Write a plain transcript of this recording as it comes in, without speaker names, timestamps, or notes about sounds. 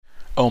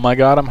Oh my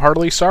god, I'm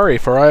heartily sorry,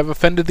 for I have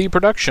offended thee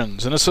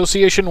productions in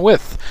association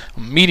with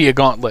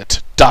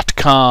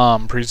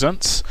MediaGauntlet.com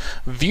presents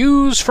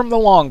Views from the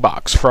Long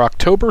Box for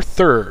October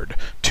 3rd,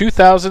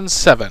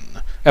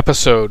 2007,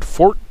 episode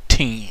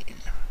 14.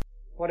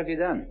 What have you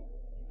done?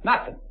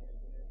 Nothing.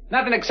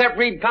 Nothing except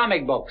read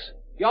comic books.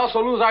 You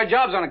also lose our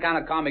jobs on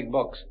account of comic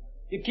books.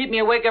 You keep me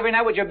awake every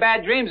night with your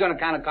bad dreams on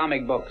account of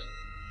comic books.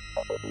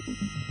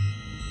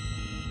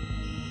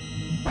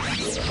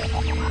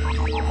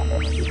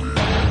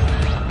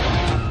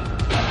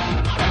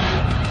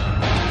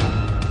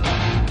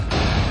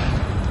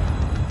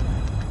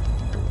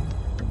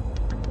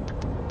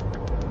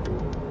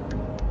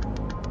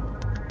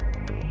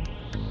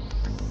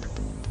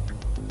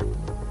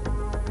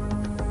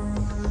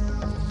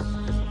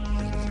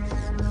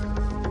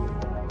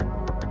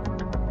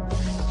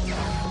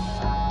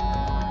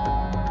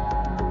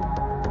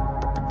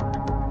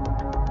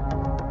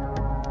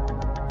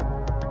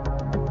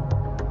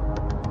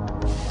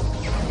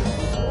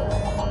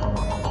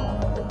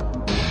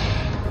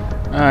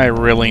 I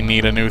really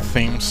need a new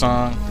theme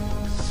song.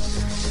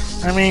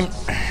 I mean,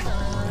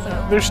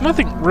 there's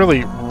nothing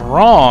really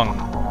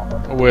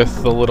wrong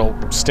with the little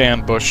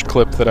Stan Bush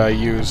clip that I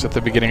use at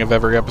the beginning of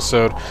every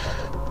episode,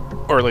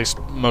 or at least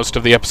most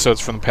of the episodes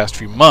from the past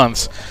few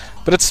months,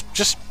 but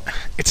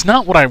it's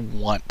not what I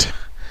want.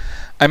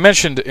 I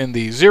mentioned in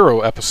the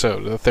Zero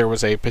episode that there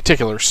was a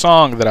particular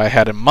song that I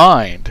had in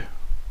mind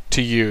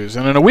to use,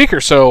 and in a week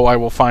or so I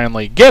will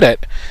finally get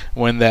it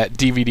when that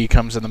DVD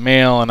comes in the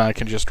mail and I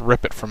can just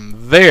rip it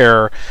from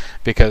there,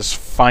 because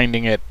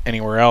finding it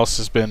anywhere else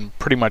has been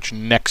pretty much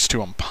next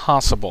to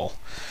impossible.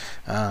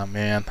 Oh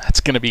man,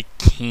 that's gonna be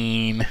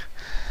keen.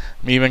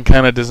 I'm even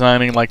kind of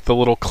designing like the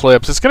little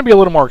clips. It's gonna be a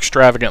little more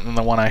extravagant than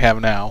the one I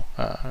have now.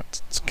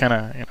 It's kind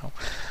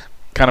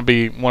of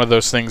be one of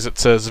those things that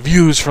says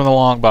Views from the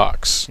Long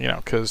Box,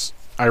 because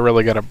I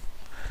really gotta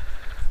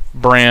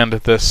brand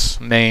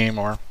this name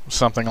or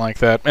something like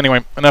that.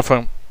 Anyway, enough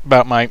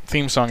about my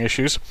theme song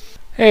issues.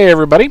 Hey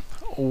everybody,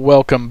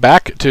 welcome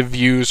back to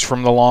Views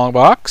from the Long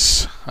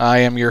Box. I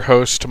am your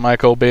host,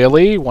 Michael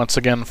Bailey, once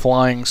again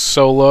flying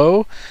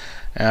solo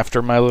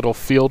after my little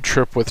field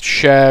trip with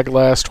Shag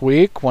last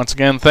week. Once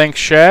again, thanks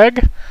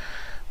Shag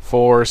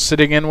for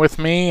sitting in with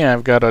me.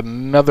 I've got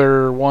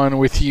another one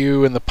with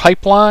you in the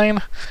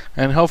pipeline,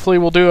 and hopefully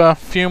we'll do a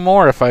few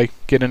more if I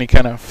get any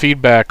kind of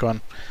feedback on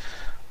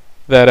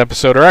that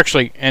episode, or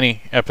actually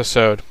any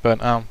episode,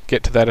 but I'll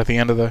get to that at the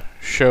end of the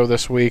show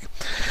this week.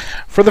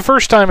 For the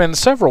first time in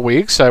several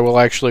weeks, I will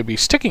actually be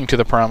sticking to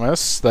the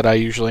promise that I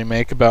usually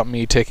make about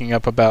me taking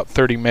up about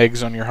 30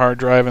 megs on your hard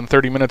drive and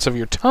 30 minutes of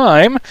your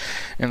time,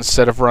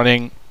 instead of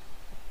running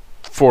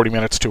 40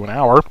 minutes to an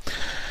hour.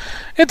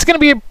 It's going to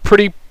be a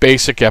pretty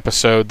basic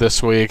episode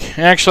this week.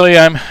 Actually,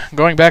 I'm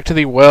going back to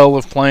the well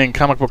of playing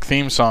comic book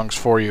theme songs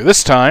for you.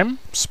 This time,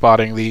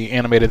 spotting the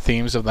animated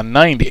themes of the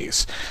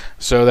 90s.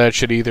 So that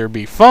should either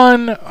be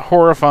fun,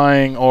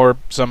 horrifying, or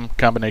some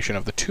combination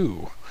of the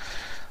two.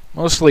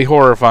 Mostly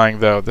horrifying,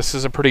 though. This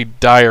is a pretty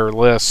dire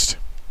list.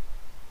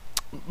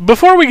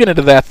 Before we get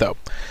into that, though,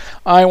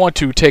 I want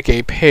to take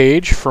a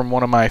page from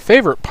one of my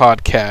favorite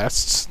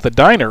podcasts, The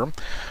Diner,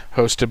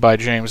 hosted by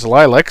James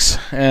Lilacs,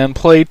 and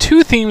play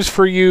two themes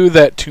for you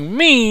that, to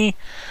me,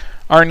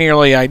 are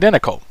nearly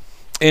identical.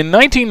 In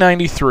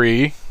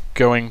 1993,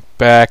 going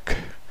back,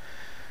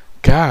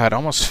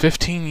 almost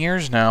 15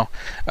 years now,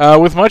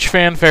 with much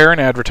fanfare and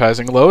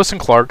advertising, Lois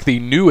and Clark, The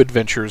New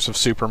Adventures of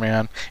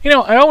Superman.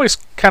 I always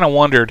kind of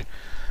wondered,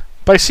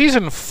 by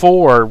season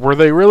 4, were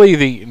they really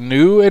the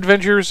New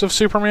Adventures of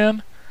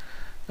Superman?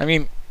 I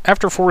mean,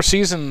 after 4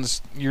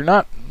 seasons, you're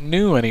not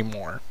new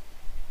anymore.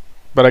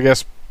 But I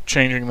guess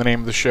changing the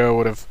name of the show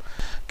would have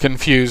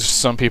confused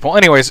some people.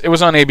 Anyways, it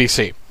was on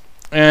ABC.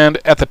 And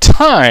at the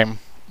time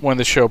when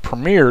the show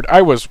premiered,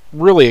 I was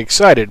really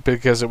excited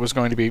because it was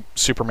going to be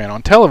Superman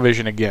on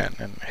television again.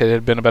 And it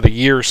had been about a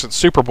year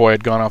since Superboy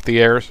had gone off the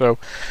air, so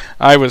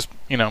I was,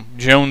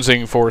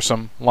 jonesing for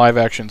some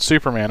live-action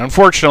Superman.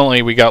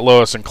 Unfortunately, we got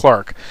Lois and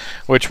Clark,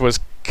 which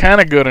was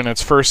kind of good in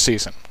its first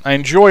season. I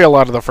enjoy a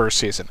lot of the first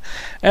season.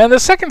 And the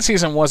second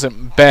season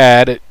wasn't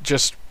bad. It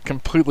just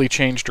completely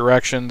changed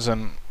directions,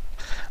 and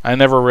I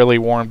never really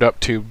warmed up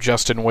to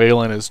Justin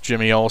Whalen as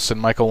Jimmy Olsen.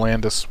 Michael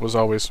Landis was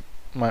always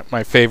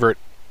my favorite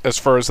as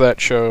far as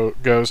that show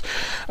goes.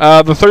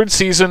 The third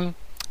season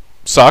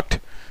sucked,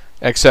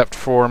 except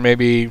for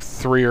maybe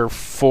 3 or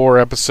 4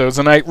 episodes,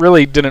 and I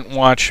really didn't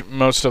watch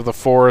most of the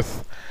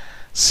fourth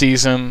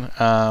season.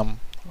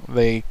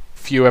 The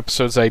few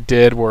episodes I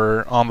did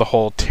were, on the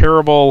whole,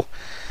 terrible.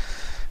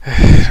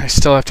 I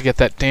still have to get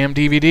that damn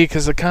DVD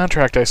because the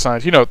contract I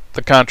signed.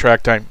 The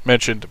contract I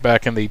mentioned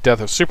back in the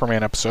Death of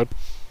Superman episode.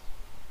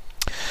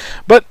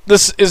 But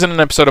this isn't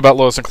an episode about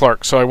Lois and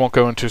Clark, so I won't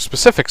go into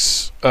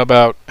specifics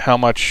about how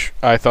much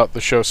I thought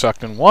the show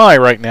sucked and why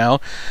right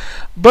now.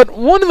 But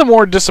one of the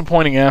more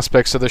disappointing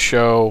aspects of the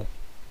show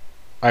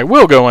I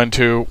will go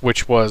into,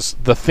 which was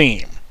the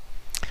theme.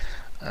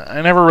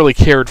 I never really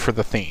cared for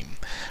the theme.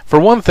 For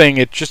one thing,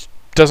 it just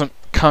doesn't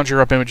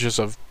conjure up images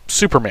of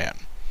Superman.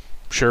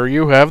 Sure,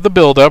 you have the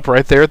build-up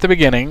right there at the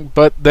beginning,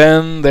 but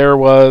then there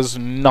was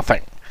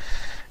nothing.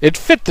 It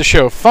fit the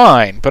show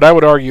fine, but I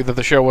would argue that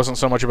the show wasn't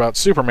so much about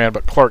Superman,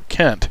 but Clark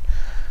Kent.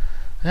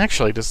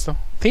 Actually, does the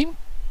theme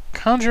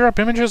conjure up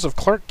images of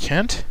Clark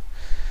Kent?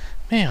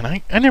 Man,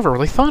 I never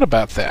really thought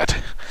about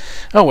that.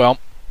 Oh well,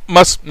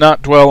 must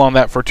not dwell on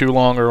that for too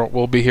long or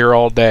we'll be here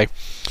all day.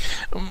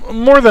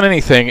 More than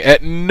anything,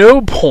 at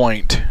no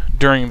point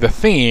during the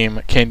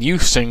theme can you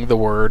sing the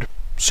word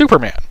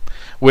Superman,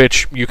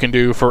 which you can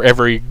do for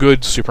every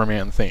good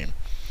Superman theme.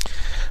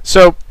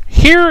 So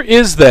here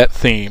is that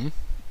theme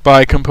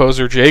by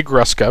composer Jay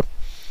Gruska,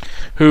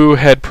 who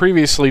had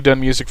previously done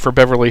music for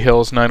Beverly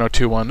Hills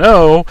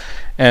 90210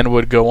 and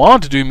would go on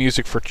to do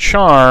music for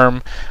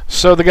Charm,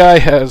 so the guy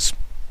has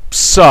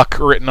suck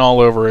written all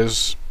over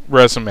his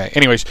resume.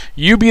 Anyways,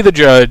 you be the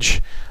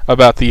judge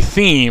about the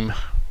theme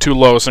to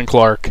Lois and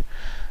Clark,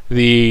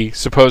 the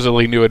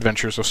supposedly new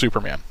adventures of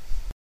Superman.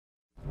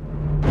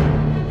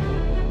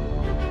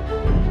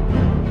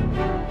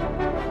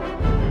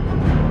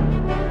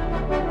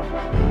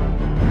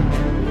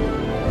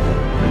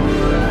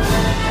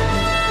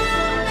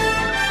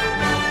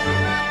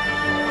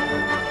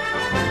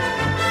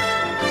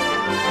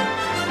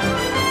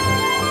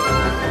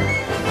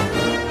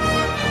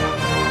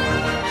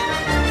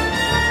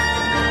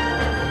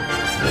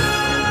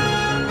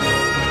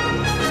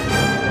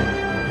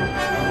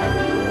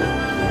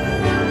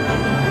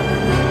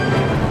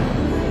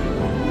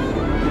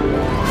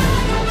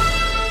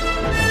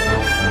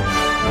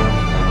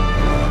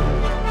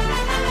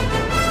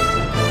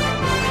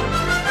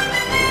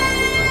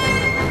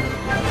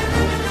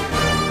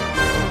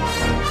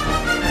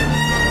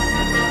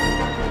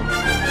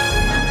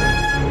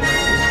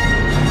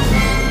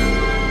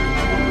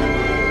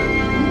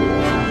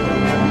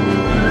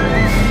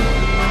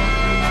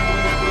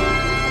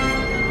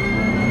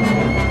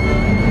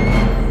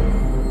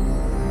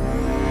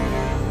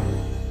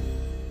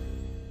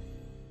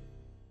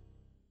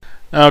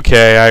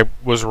 Okay, I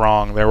was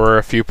wrong. There were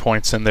a few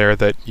points in there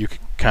that you could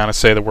kind of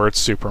say the word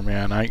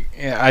Superman.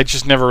 I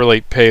just never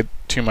really paid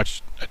too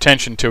much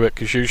attention to it,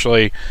 because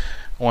usually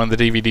when the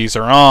DVDs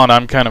are on,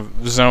 I'm kind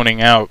of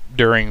zoning out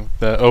during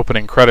the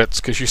opening credits,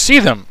 because you see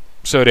them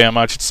so damn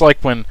much. It's like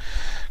when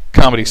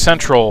Comedy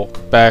Central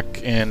back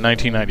in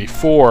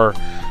 1994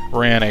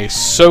 ran a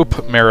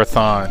soap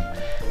marathon,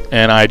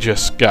 and I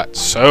just got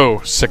so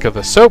sick of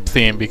the soap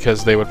theme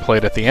because they would play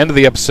it at the end of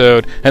the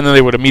episode, and then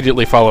they would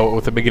immediately follow it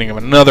with the beginning of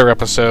another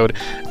episode,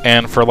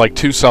 and for like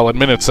 2 solid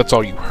minutes, that's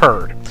all you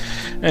heard.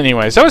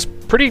 Anyways, that was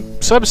pretty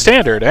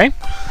substandard, eh?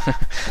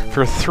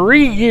 For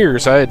 3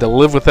 years, I had to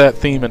live with that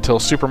theme until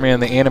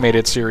Superman the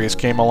Animated Series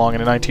came along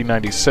in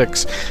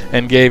 1996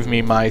 and gave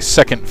me my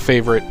second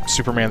favorite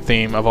Superman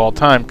theme of all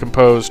time,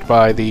 composed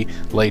by the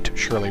late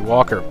Shirley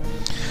Walker.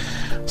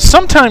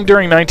 Sometime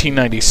during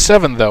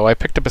 1997, though, I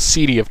picked up a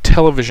CD of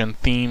television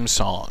theme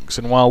songs,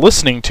 and while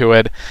listening to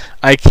it,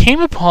 I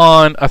came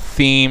upon a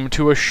theme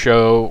to a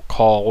show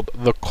called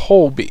The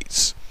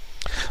Colbys.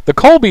 The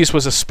Colbys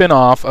was a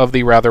spin-off of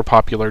the rather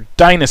popular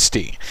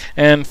Dynasty,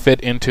 and fit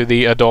into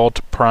the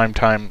adult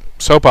primetime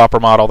soap opera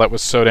model that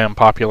was so damn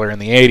popular in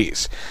the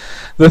 80s.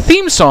 The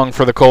theme song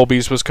for The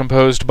Colbys was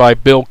composed by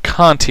Bill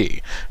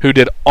Conti, who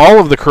did all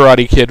of the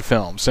Karate Kid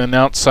films, and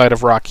outside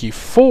of Rocky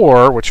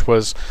IV, which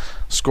was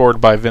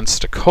scored by Vince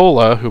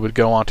DiCola, who would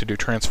go on to do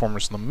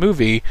Transformers the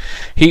movie,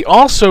 he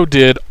also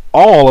did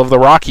all of the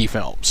Rocky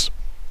films.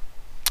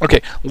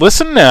 Okay,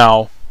 listen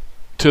now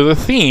to the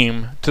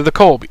theme to The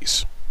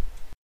Colbys.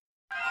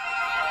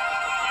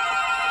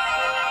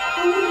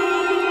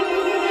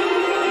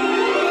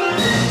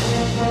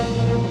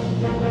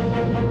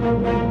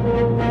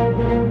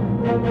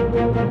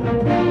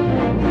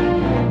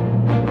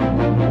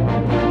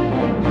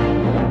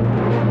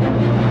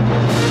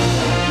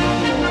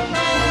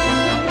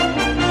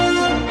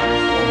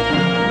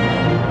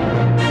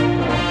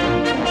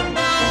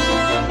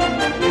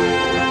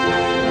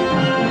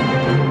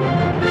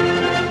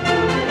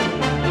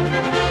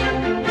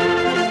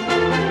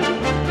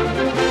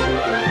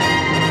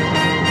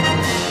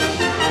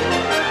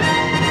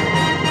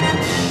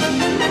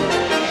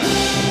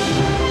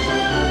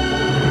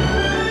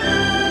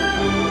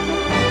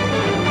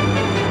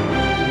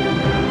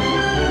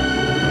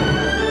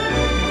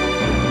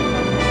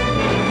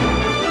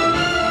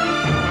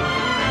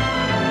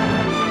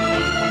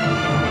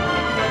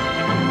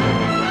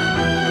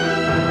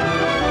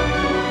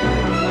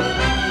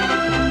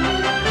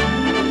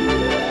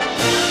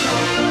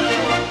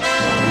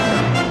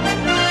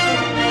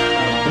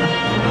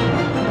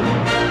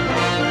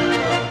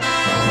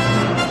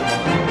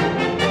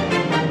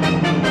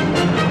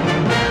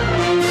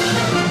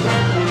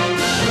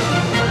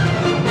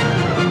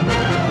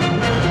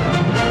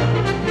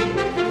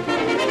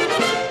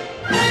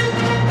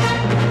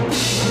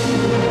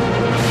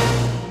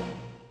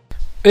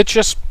 It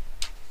just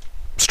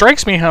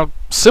strikes me how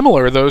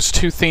similar those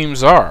two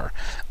themes are.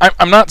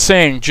 I'm not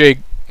saying Jay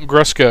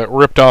Gruska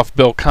ripped off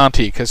Bill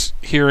Conti, because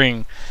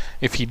hearing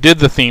if he did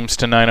the themes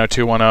to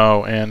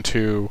 90210 and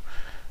to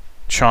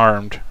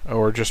Charmed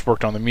or just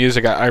worked on the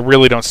music, I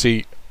really don't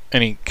see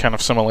any kind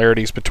of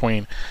similarities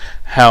between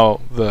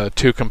how the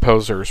two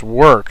composers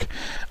work.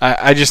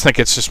 I just think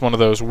it's just one of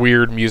those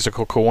weird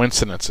musical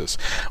coincidences.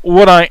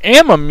 What I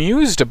am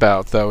amused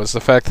about, though, is the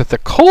fact that the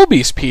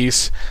Colby's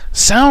piece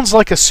sounds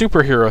like a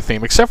superhero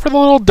theme, except for the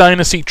little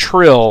Dynasty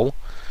trill,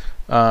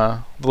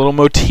 the little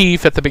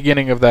motif at the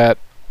beginning of that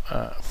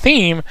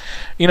theme.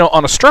 You know,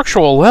 on a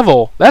structural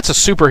level, that's a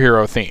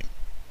superhero theme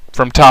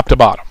from top to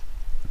bottom.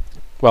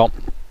 Well,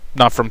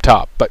 not from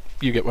top, but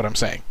you get what I'm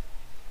saying.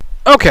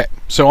 Okay,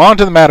 so on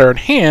to the matter at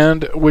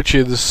hand, which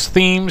is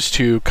themes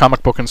to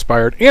comic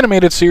book-inspired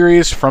animated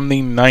series from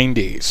the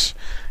 90s.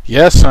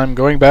 Yes, I'm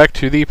going back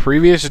to the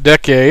previous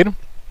decade,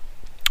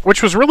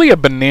 which was really a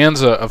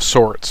bonanza of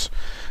sorts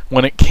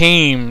when it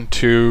came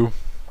to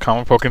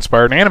comic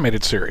book-inspired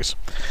animated series.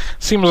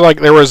 Seems like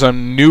there was a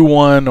new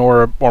one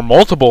or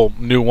multiple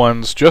new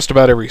ones just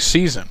about every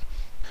season.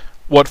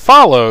 What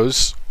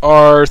follows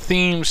are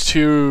themes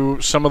to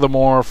some of the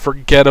more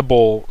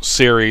forgettable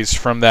series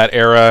from that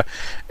era,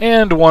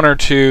 and one or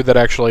two that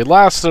actually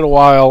lasted a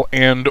while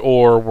and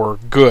or were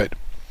good.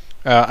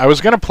 I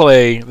was going to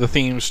play the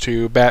themes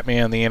to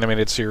Batman the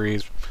Animated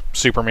Series,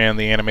 Superman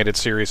the Animated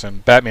Series,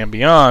 and Batman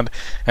Beyond,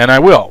 and I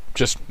will,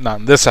 just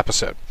not in this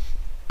episode.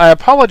 I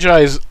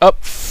apologize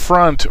up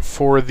front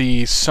for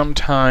the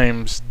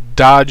sometimes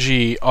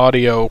dodgy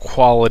audio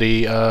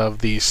quality of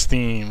these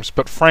themes,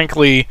 but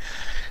frankly,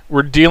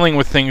 we're dealing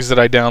with things that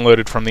I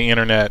downloaded from the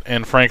internet,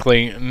 and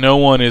frankly, no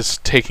one is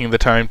taking the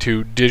time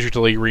to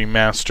digitally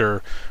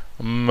remaster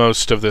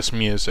most of this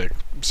music.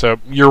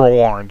 So you're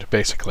warned,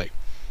 basically.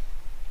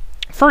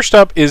 First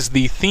up is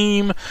the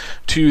theme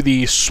to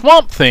the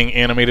Swamp Thing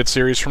animated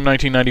series from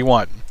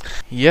 1991.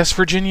 Yes,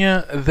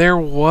 Virginia, there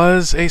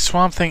was a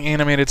Swamp Thing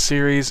animated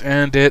series,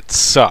 and it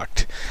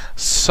sucked.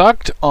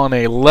 Sucked on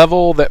a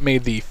level that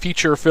made the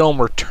feature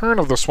film Return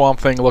of the Swamp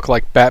Thing look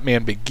like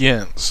Batman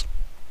Begins.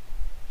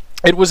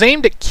 It was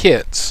aimed at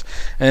kids,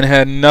 and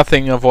had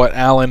nothing of what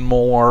Alan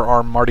Moore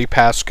or Marty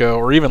Pasco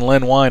or even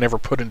Len Wein ever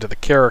put into the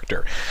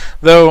character.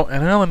 Though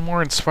an Alan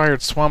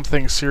Moore-inspired Swamp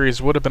Thing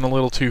series would have been a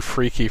little too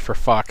freaky for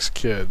Fox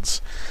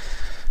Kids.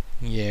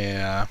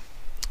 Yeah.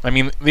 I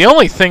mean, the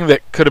only thing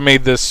that could have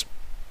made this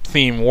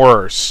theme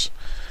worse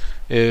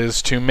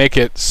is to make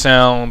it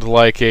sound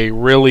like a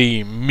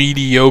really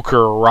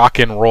mediocre rock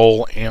and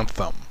roll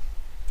anthem.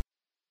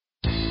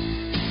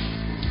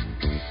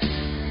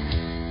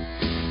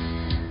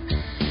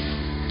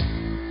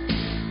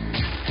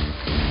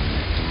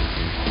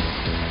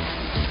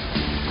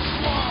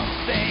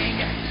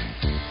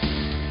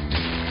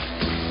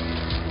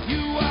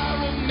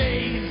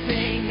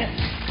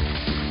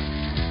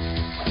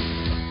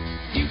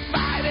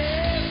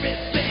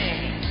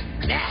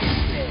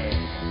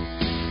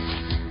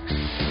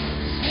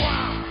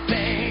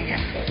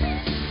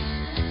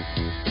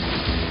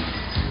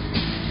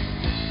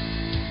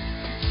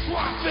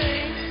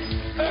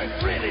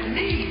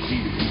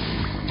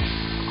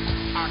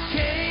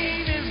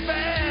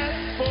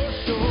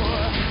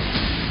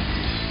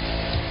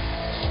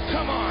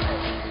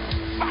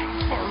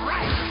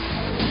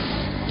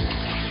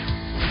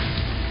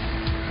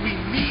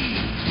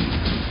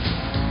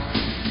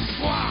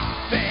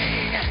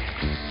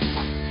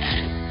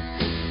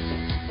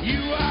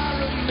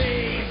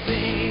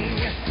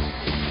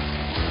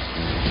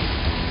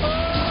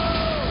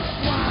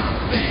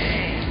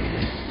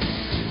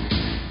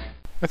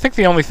 I think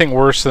the only thing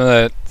worse than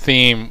that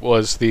theme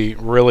was the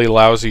really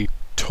lousy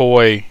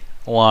toy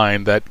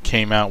line that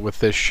came out with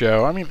this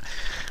show. I mean,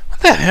 what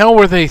the hell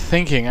were they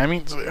thinking? I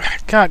mean,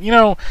 God, you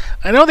know,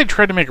 I know they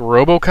tried to make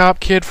RoboCop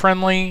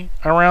kid-friendly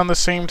around the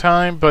same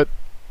time, but,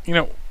 you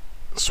know,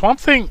 Swamp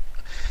Thing,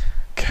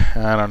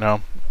 I don't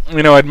know.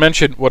 You know, I'd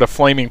mentioned what a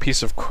flaming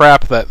piece of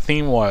crap that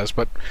theme was,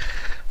 but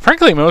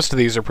frankly, most of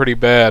these are pretty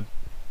bad.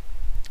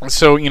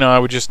 So, you know, I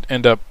would just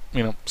end up,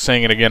 you know,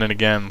 saying it again and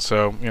again.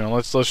 So, you know,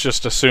 let's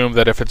just assume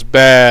that if it's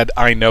bad,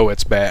 I know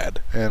it's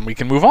bad, and we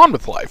can move on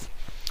with life.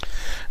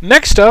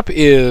 Next up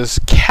is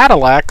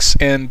Cadillacs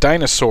and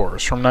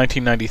Dinosaurs from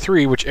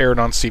 1993, which aired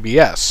on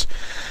CBS.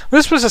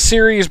 This was a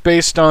series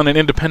based on an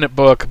independent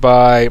book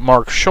by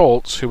Mark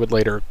Schultz, who would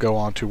later go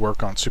on to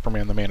work on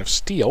Superman the Man of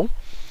Steel,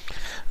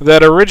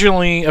 that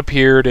originally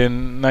appeared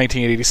in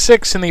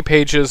 1986 in the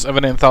pages of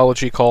an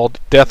anthology called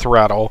Death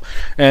Rattle,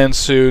 and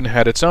soon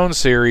had its own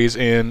series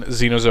in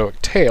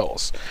Xenozoic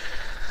Tales.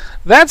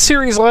 That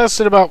series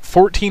lasted about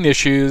 14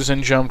 issues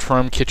and jumped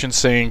from Kitchen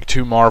Sink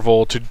to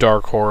Marvel to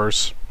Dark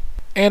Horse.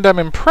 And I'm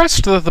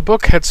impressed that the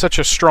book had such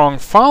a strong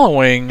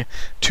following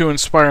to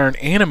inspire an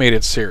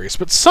animated series.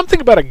 But something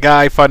about a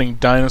guy fighting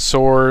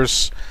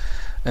dinosaurs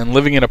and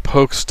living in a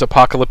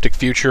post-apocalyptic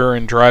future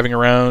and driving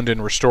around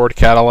in restored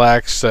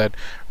Cadillacs that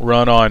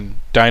run on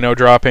dino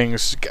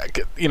droppings,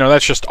 you know,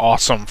 that's just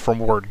awesome from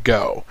word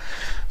go.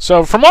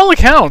 So from all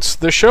accounts,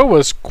 the show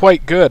was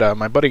quite good.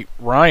 My buddy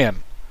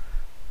Ryan,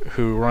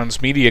 who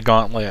runs Media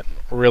Gauntlet,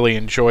 really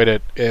enjoyed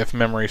it, if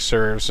memory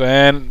serves,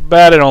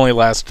 but it only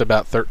lasted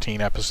about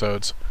 13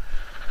 episodes.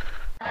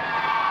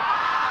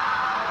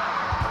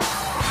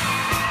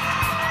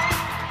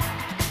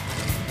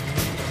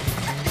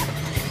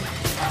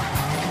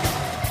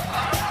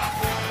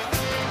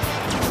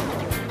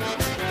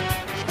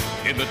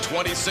 the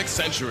 26th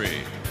century,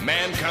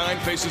 mankind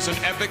faces an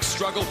epic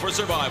struggle for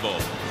survival.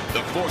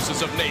 The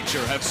forces of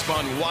nature have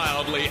spun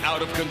wildly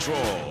out of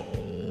control.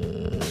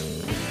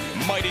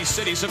 Mighty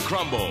cities have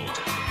crumbled,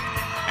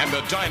 and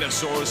the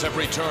dinosaurs have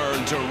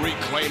returned to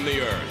reclaim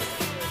the Earth.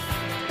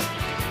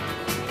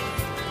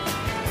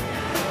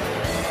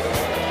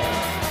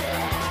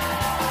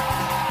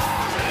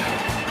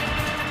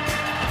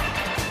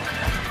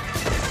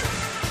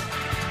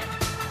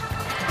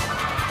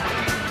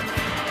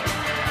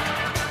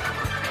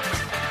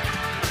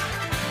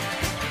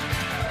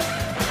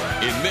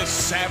 In this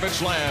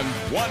savage land,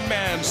 one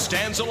man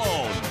stands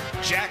alone,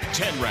 Jack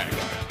Tenrek,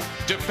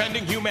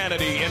 defending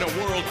humanity in a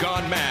world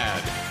gone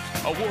mad.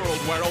 A world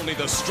where only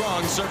the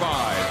strong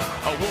survive.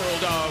 A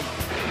world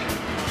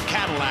of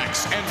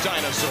Cadillacs and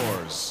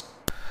dinosaurs.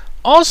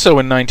 Also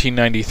in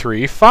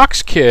 1993,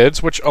 Fox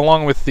Kids, which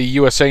along with the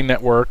USA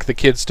Network, the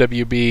Kids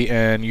WB,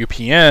 and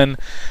UPN,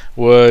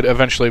 would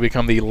eventually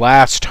become the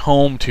last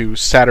home to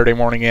Saturday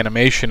morning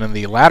animation in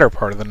the latter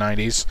part of the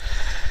 90s,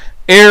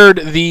 aired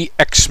the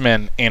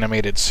X-Men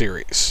animated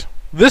series.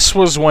 This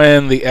was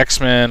when the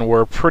X-Men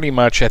were pretty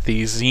much at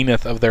the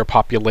zenith of their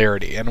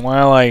popularity, and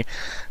while I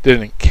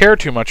didn't care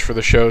too much for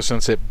the show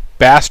since it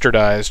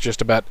bastardized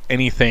just about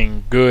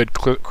anything good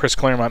Chris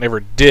Claremont ever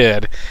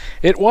did,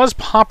 it was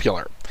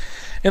popular.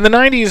 In the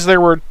 90s,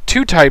 there were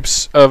two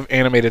types of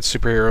animated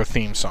superhero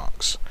theme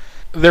songs.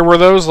 There were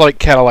those like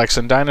Cadillacs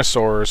and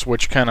Dinosaurs,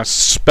 which kind of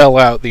spell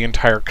out the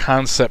entire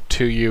concept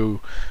to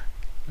you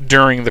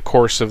during the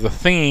course of the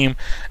theme,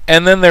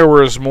 and then there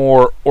was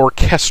more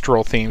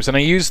orchestral themes, and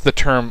I use the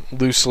term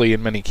loosely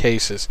in many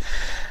cases.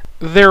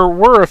 There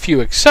were a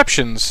few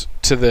exceptions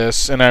to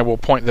this, and I will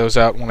point those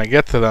out when I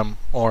get to them,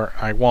 or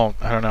I won't,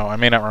 I don't know, I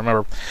may not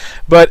remember.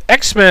 But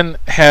X-Men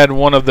had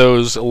one of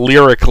those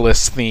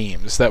lyricless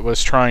themes that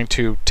was trying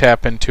to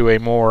tap into a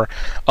more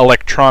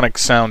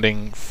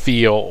electronic-sounding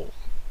feel,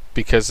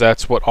 because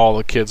that's what all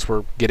the kids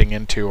were getting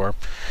into, or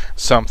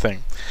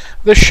something.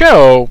 The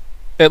show,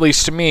 at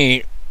least to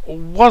me,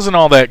 wasn't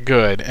all that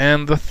good,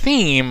 and the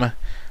theme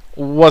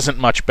wasn't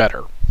much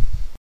better.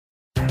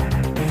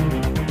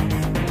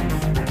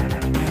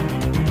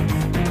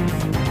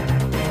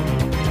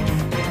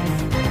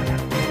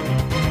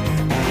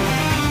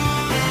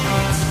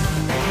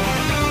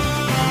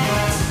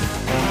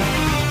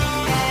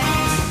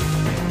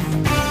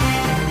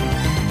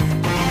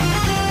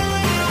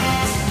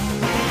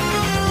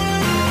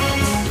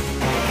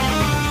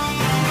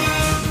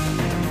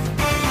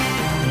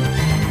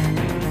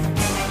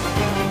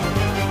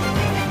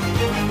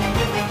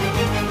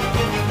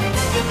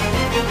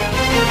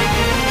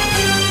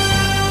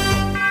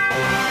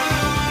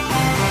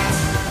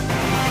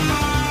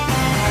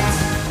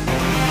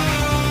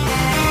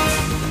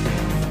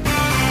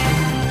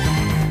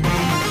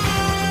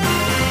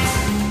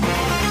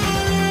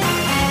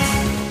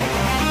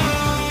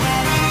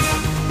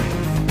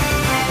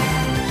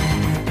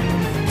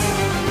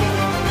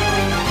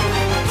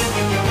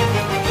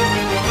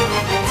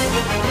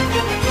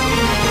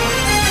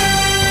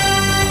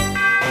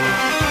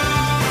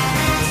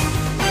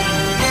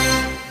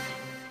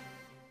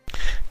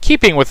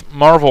 Keeping with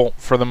Marvel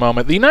for the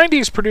moment, the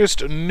 90s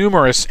produced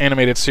numerous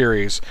animated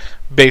series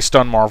based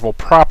on Marvel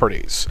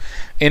properties.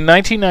 In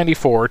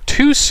 1994,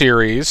 two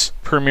series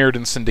premiered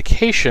in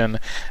syndication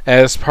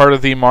as part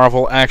of the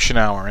Marvel Action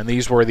Hour, and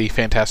these were the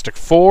Fantastic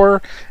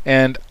Four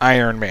and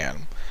Iron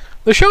Man.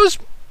 The shows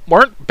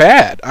weren't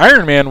bad.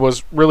 Iron Man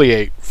was really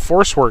a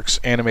ForceWorks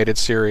animated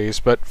series,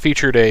 but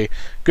featured a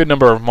good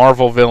number of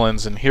Marvel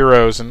villains and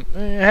heroes, and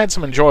had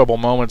some enjoyable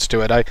moments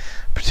to it. I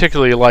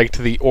particularly liked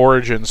the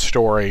origin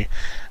story.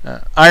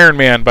 Iron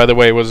Man, by the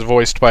way, was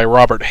voiced by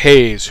Robert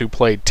Hayes, who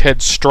played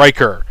Ted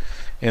Stryker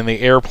in the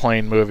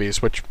Airplane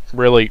movies, which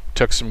really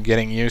took some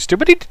getting used to,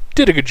 but he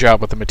did a good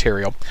job with the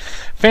material.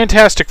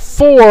 Fantastic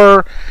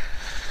Four,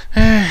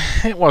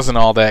 it wasn't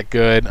all that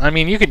good. I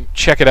mean, you can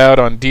check it out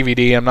on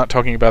DVD. I'm not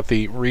talking about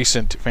the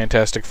recent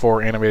Fantastic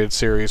Four animated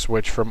series,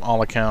 which from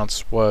all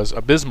accounts was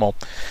abysmal,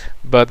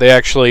 but they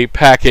actually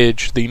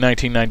packaged the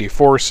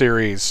 1994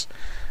 series,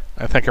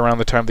 I think around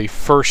the time the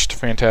first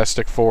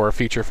Fantastic Four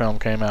feature film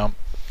came out.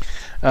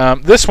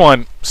 This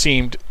one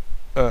seemed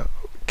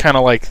kind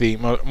of like the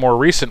more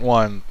recent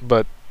one,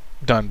 but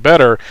done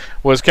better,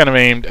 was kind of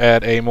aimed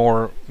at a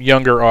more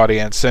younger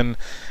audience. And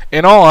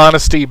in all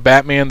honesty,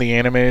 Batman the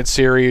Animated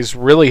Series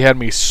really had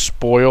me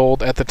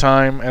spoiled at the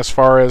time as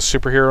far as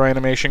superhero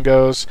animation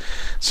goes,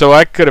 so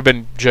I could have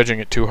been judging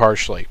it too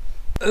harshly.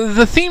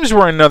 The themes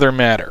were another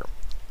matter.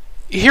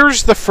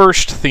 Here's the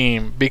first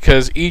theme,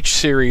 because each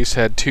series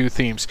had two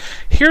themes.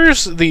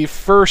 Here's the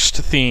first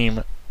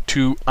theme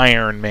to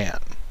Iron Man.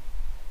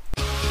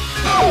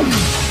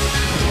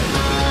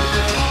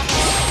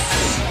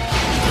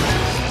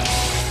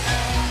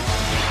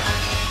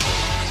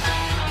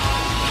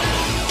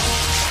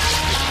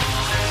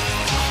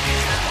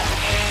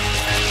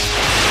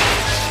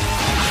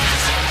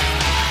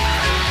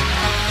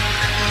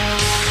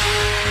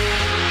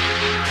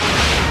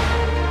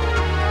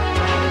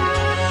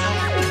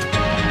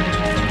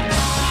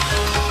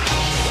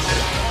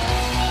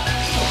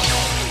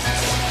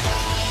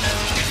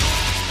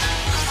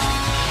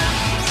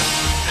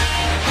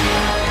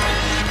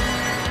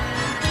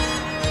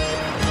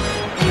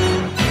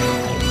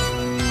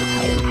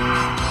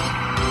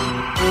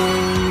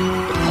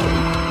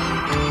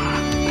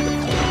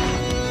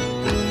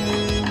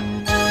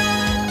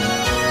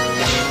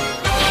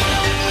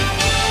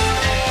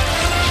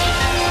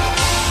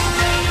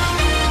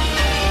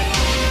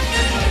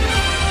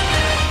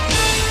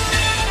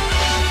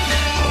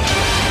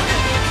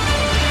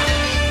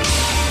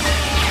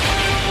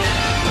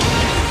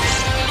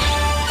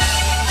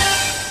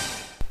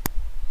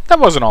 that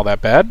wasn't all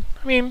that bad.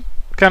 I mean,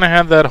 kind of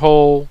had that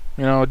whole,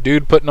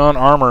 dude putting on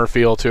armor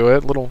feel to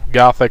it. Little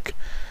gothic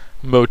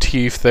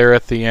motif there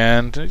at the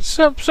end.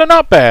 So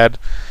not bad.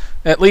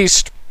 At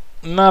least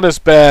not as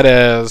bad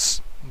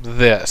as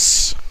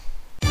this.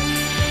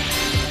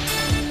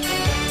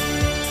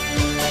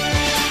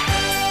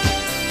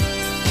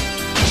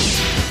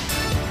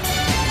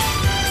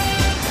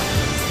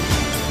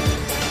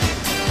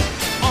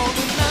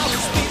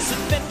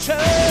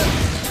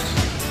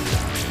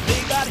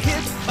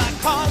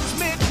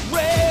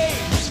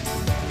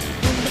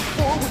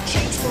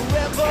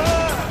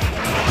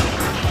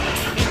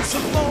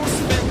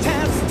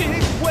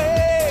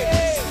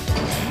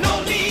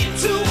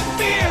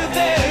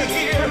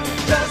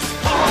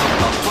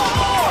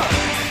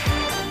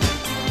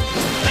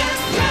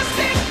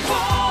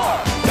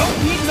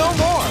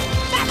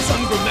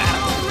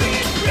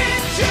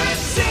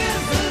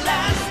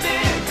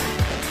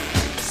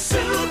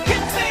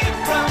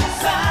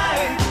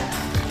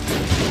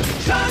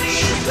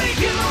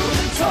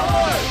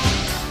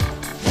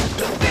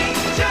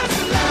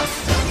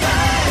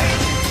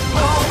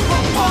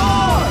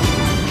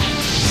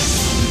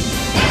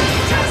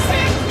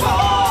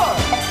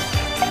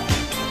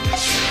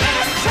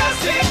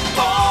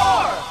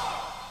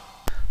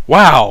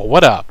 Wow,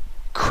 what a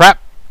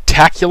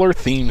craptacular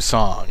theme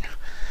song.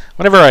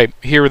 Whenever I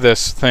hear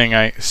this thing,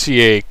 I see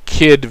a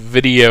kid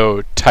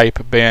video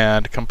type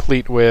band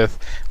complete with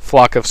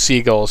flock of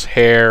seagulls,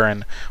 hair,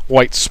 and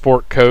white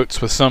sport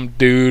coats with some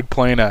dude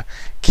playing a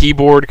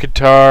keyboard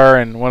guitar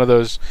and one of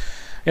those,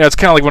 it's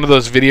kind of like one of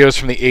those videos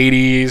from the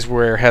 80s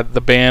where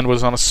the band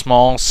was on a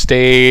small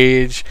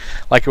stage,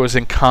 like it was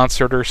in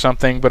concert or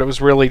something, but it was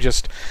really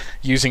just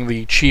using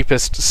the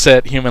cheapest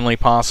set humanly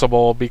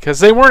possible because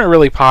they weren't a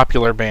really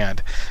popular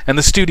band, and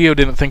the studio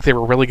didn't think they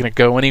were really going to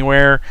go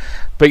anywhere,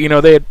 but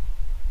they had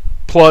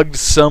plugged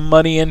some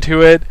money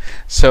into it,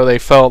 so they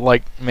felt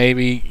like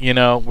maybe,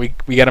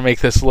 we got to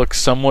make this look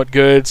somewhat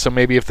good, so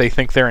maybe if they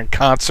think they're in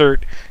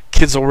concert,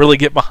 kids will really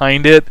get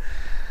behind it.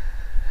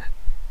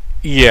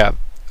 Yeah.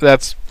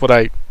 That's what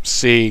I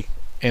see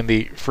in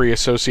the free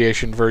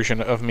association version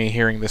of me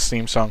hearing this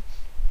theme song.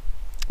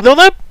 Though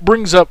that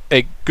brings up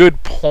a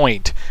good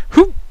point.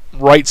 Who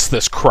writes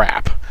this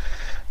crap?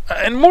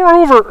 And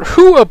moreover,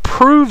 who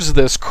approves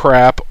this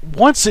crap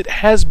once it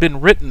has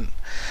been written?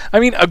 I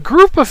mean, a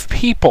group of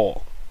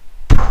people,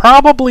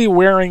 probably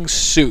wearing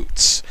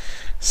suits,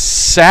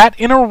 sat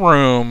in a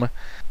room,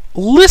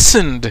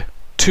 listened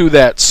to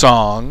that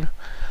song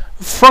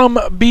from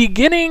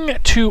beginning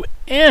to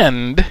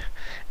end,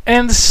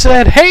 and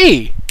said,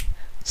 hey,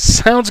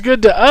 sounds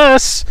good to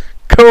us,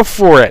 go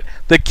for it.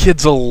 The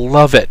kids will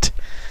love it.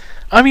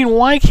 I mean,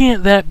 why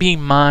can't that be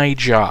my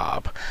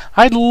job?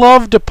 I'd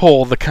love to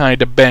pull the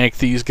kind of bank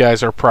these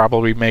guys are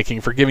probably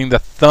making for giving the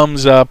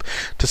thumbs up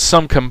to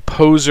some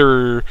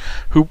composer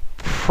who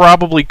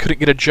probably couldn't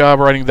get a job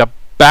writing the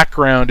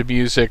background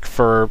music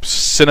for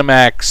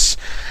Cinemax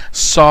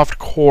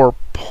softcore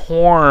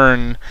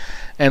porn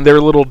and their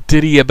little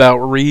ditty about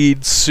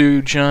Reed,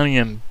 Sue, Johnny,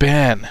 and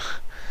Ben.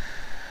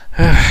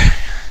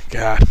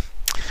 God.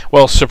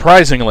 Well,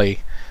 surprisingly,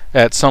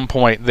 at some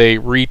point they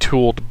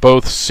retooled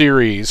both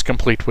series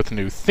complete with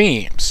new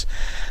themes.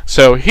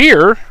 So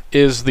here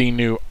is the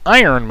new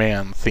Iron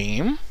Man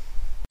theme.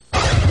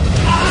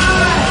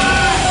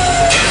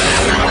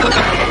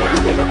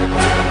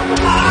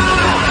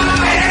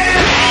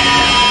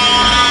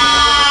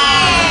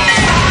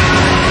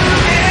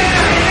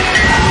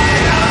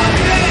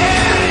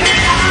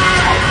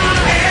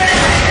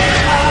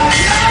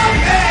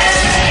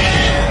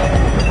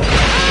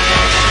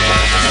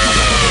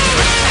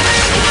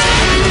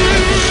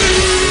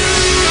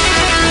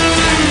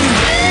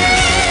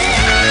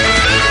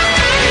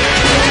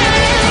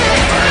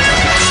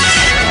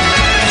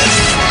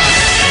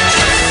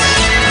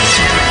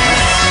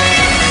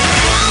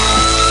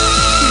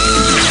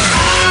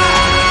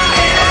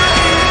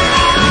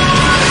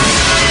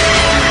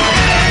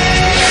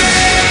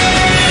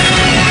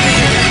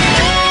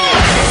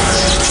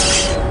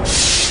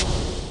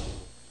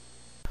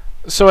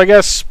 So I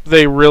guess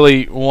they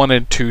really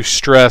wanted to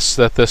stress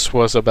that this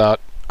was about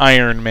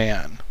Iron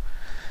Man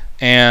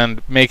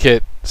and make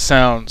it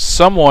sound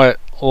somewhat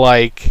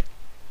like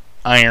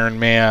Iron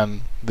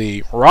Man,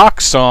 the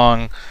rock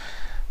song,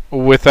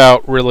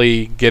 without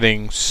really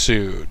getting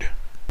sued.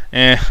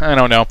 I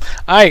don't know.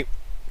 I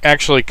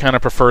actually kind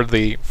of preferred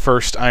the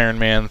first Iron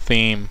Man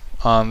theme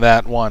on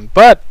that one.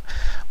 But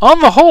on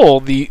the whole,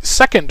 the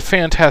second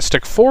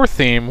Fantastic Four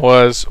theme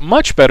was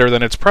much better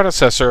than its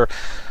predecessor.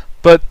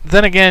 But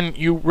then again,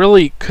 you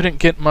really couldn't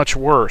get much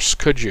worse,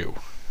 could you?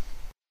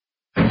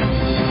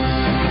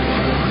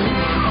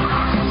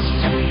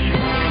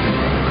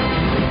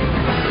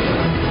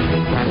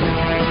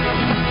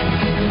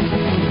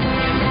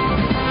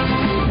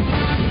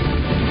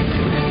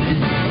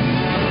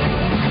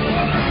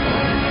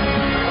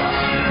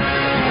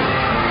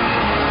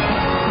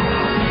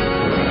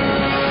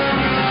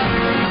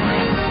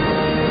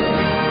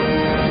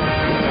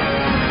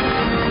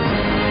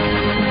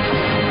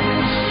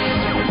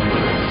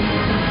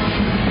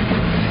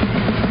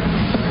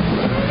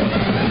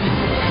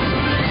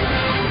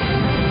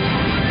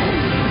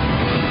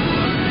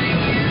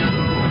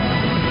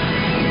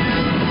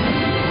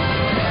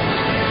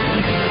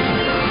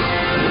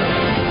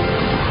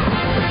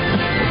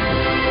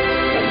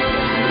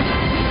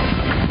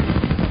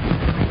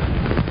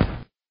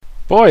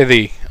 Boy,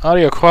 the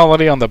audio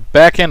quality on the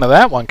back end of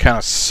that one kind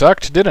of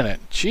sucked, didn't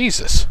it?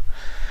 Jesus.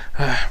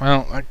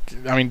 Well,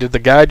 I mean, did the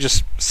guy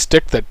just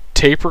stick the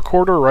tape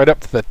recorder right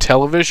up to the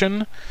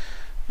television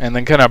and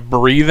then kind of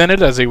breathe in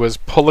it as he was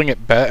pulling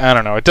it back? I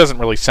don't know. It doesn't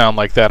really sound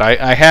like that.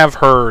 I have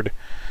heard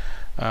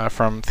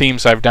from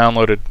themes I've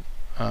downloaded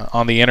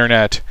on the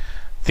internet,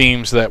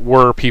 themes that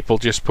were people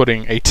just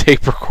putting a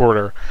tape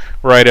recorder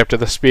right up to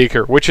the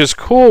speaker, which is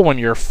cool when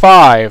you're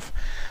 5,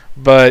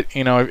 but,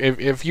 you know,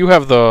 if you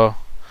have the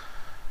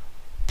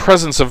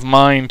presence of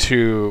mind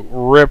to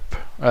rip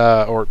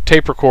or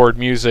tape record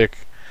music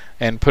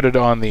and put it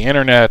on the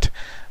internet,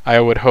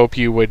 I would hope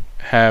you would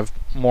have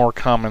more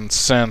common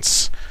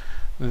sense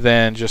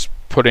than just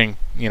putting,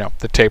 you know,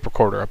 the tape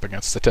recorder up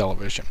against the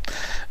television.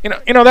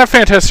 You know that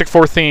Fantastic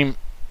Four theme,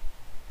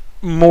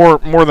 more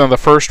than the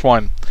first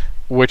one,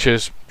 which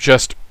is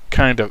just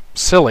kind of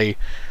silly.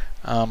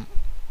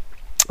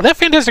 That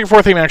Fantastic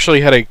Four theme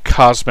actually had a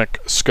cosmic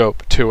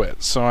scope to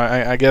it, so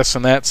I guess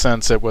in that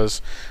sense it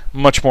was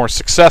much more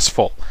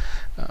successful.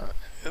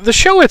 The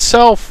show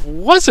itself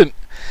wasn't,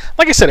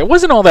 like I said, it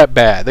wasn't all that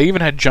bad. They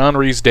even had John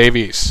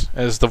Rhys-Davies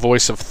as the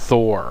voice of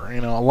Thor.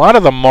 You know, a lot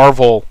of the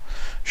Marvel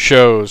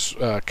shows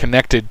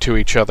connected to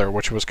each other,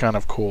 which was kind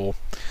of cool.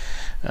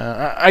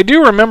 I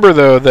do remember,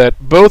 though, that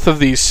both of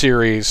these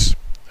series,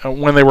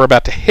 when they were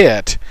about to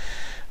hit,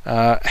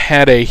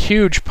 had a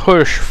huge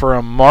push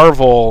from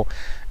Marvel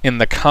in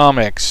the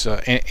comics.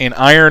 In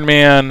Iron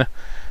Man,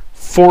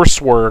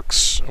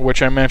 ForceWorks,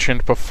 which I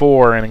mentioned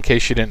before, and in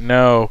case you didn't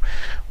know,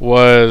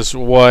 was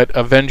what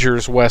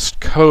Avengers West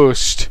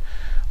Coast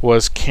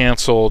was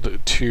canceled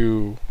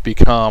to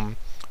become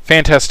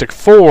Fantastic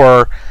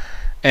Four,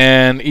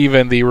 and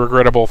even the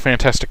regrettable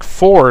Fantastic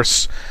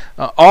Force,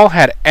 all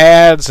had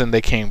ads, and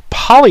they came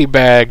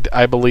polybagged,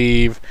 I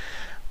believe,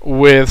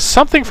 with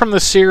something from the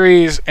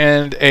series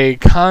and a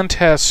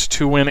contest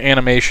to win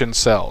animation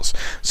cells.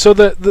 So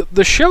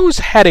the shows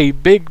had a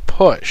big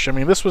push. I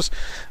mean, this was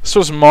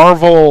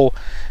Marvel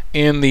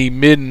in the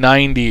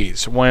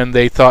mid-90s when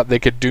they thought they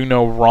could do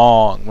no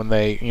wrong, when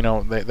they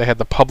had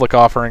the public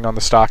offering on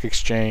the stock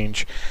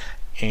exchange,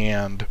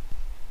 and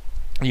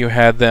you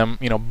had them,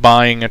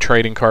 buying a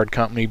trading card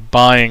company,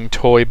 buying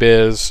Toy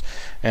Biz,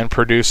 and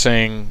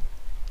producing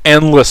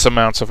endless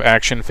amounts of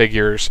action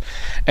figures.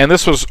 And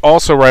this was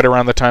also right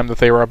around the time that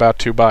they were about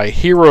to buy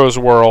Heroes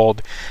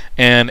World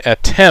and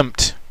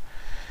attempt,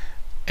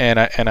 and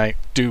I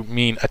do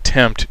mean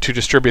attempt, to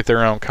distribute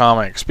their own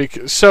comics.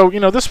 So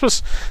this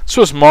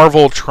was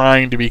Marvel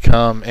trying to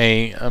become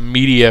a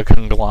media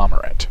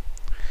conglomerate.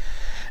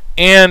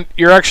 And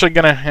you're actually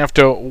going to have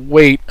to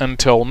wait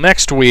until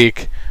next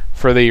week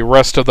for the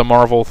rest of the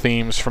Marvel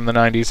themes from the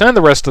 90s and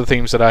the rest of the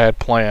themes that I had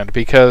planned,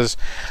 because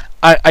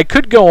I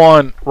could go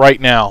on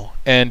right now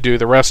and do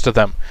the rest of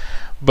them,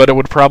 but it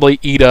would probably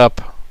eat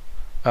up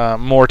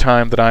more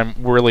time than I'm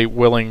really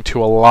willing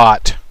to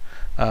allot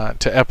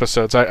to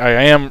episodes. I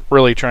am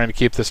really trying to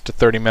keep this to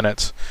 30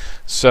 minutes,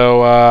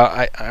 so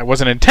I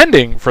wasn't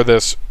intending for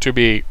this to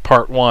be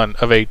part 1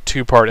 of a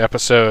 2-part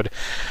episode,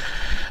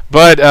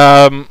 but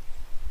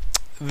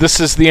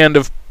this is the end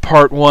of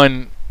part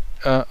 1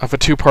 of a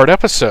 2-part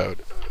episode.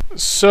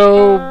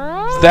 So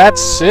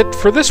that's it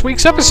for this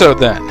week's episode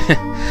then.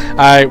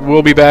 I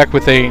will be back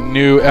with a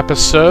new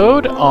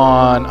episode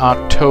on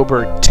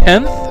October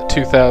 10th,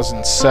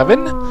 2007.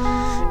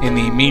 In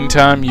the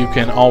meantime, you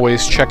can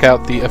always check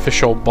out the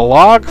official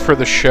blog for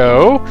the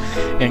show,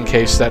 in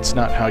case that's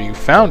not how you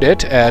found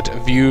it, at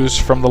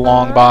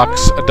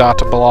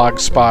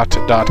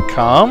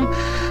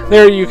viewsfromthelongbox.blogspot.com.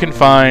 There you can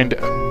find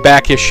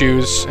back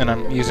issues, and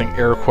I'm using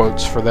air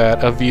quotes for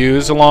that, of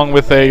Views, along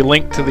with a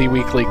link to the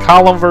weekly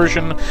column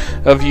version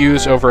of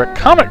Views over at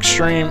Comic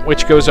Stream,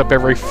 which goes up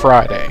every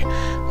Friday.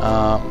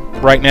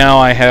 Right now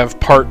I have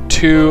part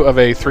 2 of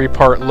a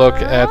 3-part look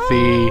at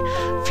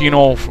the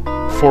Funeral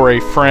for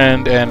a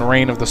Friend and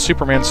Reign of the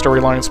Superman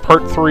storylines.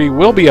 Part 3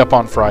 will be up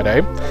on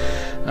Friday.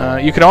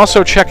 You can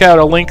also check out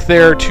a link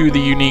there to the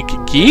Unique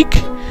Geek,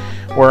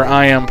 where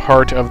I am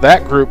part of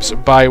that group's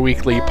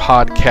bi-weekly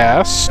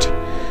podcast.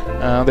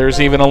 There's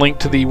even a link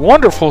to the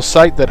wonderful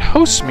site that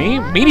hosts me,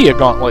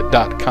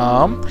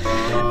 MediaGauntlet.com.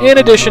 In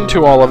addition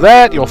to all of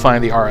that, you'll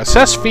find the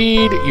RSS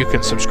feed. You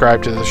can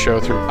subscribe to the show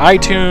through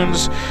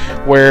iTunes,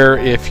 where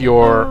if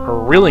you're a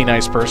really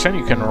nice person,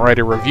 you can write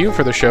a review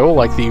for the show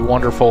like the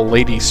wonderful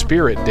Lady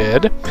Spirit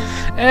did.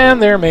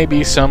 And there may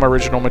be some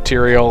original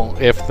material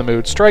if the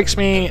mood strikes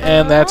me,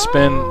 and that's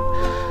been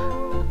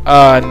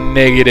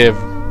negative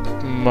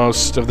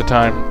most of the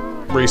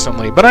time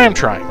recently, but I am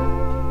trying.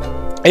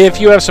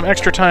 If you have some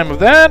extra time of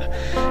that,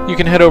 you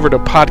can head over to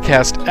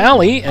Podcast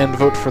Alley and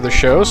vote for the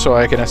show so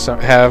I can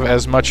have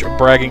as much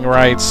bragging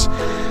rights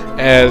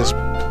as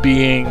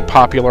being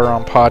popular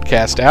on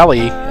Podcast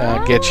Alley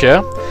gets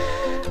you.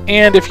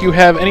 And if you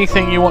have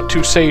anything you want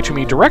to say to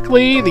me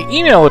directly, the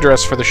email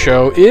address for the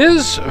show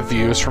is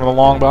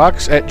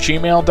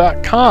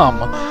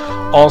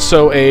viewsfromthelongbox@gmail.com.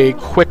 Also, a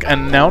quick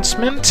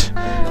announcement.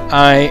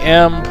 I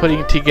am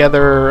putting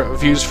together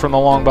Views from the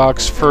Long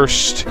Box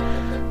first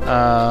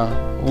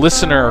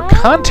listener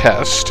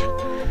contest,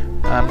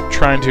 I'm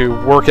trying to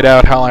work it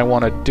out how I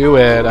want to do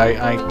it.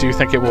 I do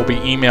think it will be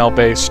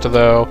email-based,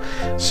 though,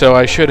 so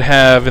I should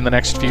have, in the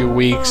next few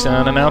weeks,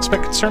 an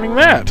announcement concerning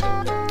that.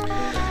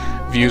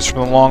 Views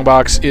from the Long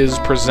Box is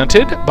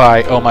presented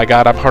by Oh My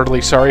God, I'm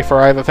Heartily Sorry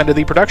for I've Offended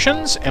Thee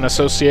Productions in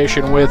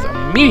association with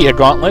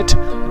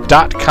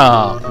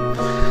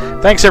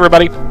MediaGauntlet.com. Thanks,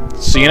 everybody.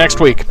 See you next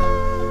week.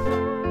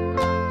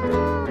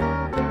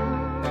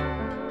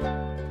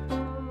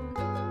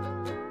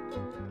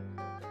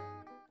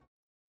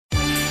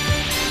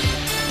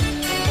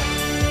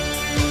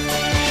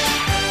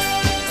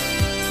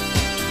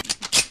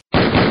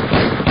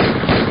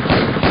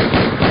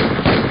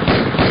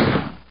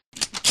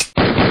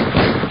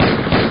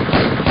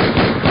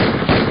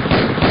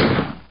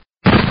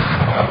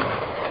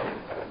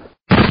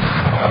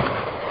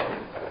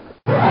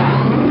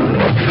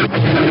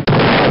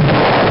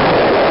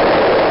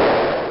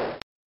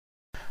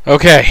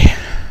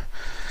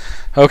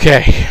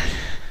 Okay.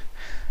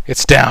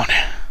 It's down.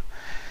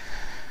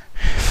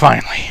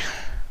 Finally.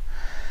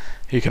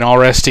 You can all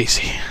rest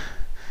easy.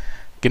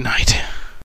 Good night.